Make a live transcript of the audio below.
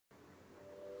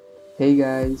Hey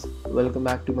guys, welcome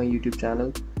back to my YouTube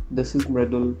channel. This is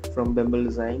Mridul from Bimble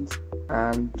Designs,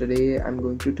 and today I'm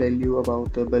going to tell you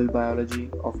about the build biology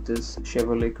of this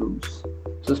Chevrolet Cruze.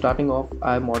 So starting off,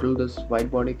 I modeled this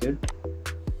wide body kit,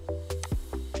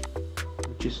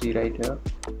 which you see right here.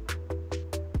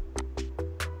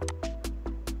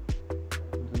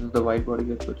 This is the wide body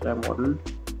kit which I modeled.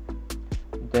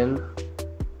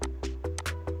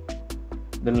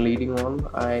 Then leading on,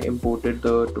 I imported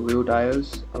the toyo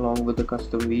tires along with the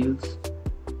custom wheels.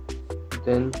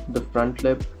 Then the front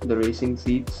lip, the racing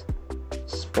seats,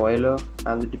 spoiler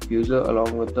and the diffuser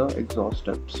along with the exhaust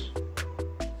tips.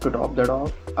 To top that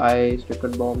off, I sticker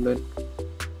bombed it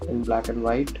in black and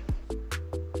white.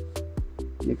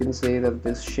 You can say that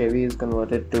this Chevy is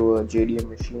converted to a JDM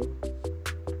machine.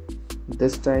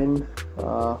 This time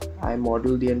I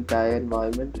modeled the entire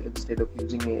environment instead of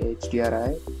using a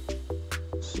HDRI.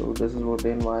 So this is what the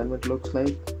environment looks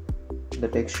like. The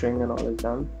texturing and all is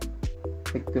done.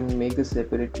 I can make a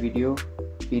separate video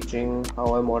featuring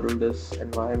how I modeled this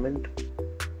environment.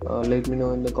 Let me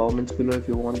know in the comments below if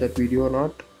you want that video or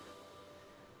not.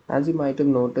 As you might have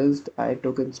noticed, I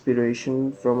took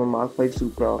inspiration from a Mark V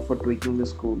Supra for tweaking the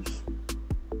screws.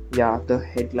 Yeah, the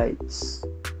headlights,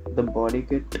 the body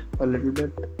kit a little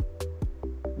bit,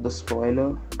 the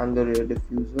spoiler and the rear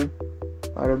diffuser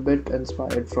are a bit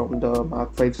inspired from the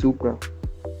Mark V Supra.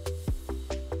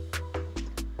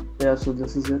 Yeah, so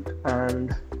this is it,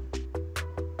 and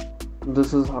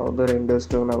this is how the renders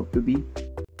turn out to be.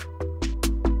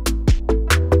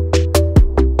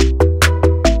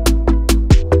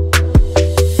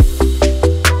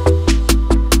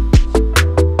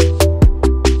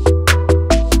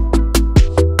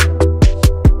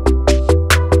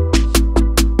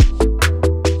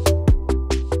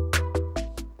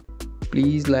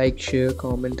 Please like, share,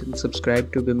 comment and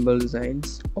subscribe to Bimble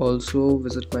Designs. Also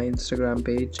visit my Instagram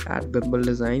page at Bimble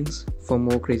Designs for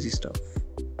more crazy stuff.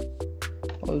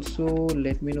 Also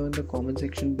let me know in the comment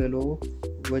section below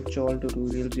which all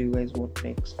tutorials you guys want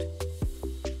next.